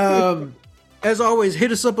 As always,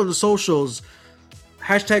 hit us up on the socials. #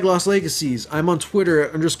 Lost Legacies. I'm on Twitter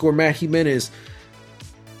at _Matt Jimenez.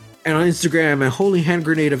 And on Instagram at Holy Hand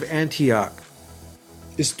Grenade of Antioch.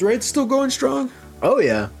 Is Threads still going strong? Oh,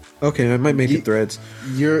 yeah. Okay, I might make it Threads.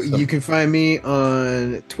 You can find me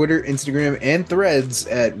on Twitter, Instagram, and Threads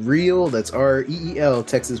at Reel, that's REEL,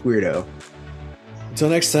 Texas Weirdo. Until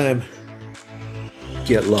next time,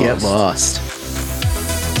 get lost. Get lost.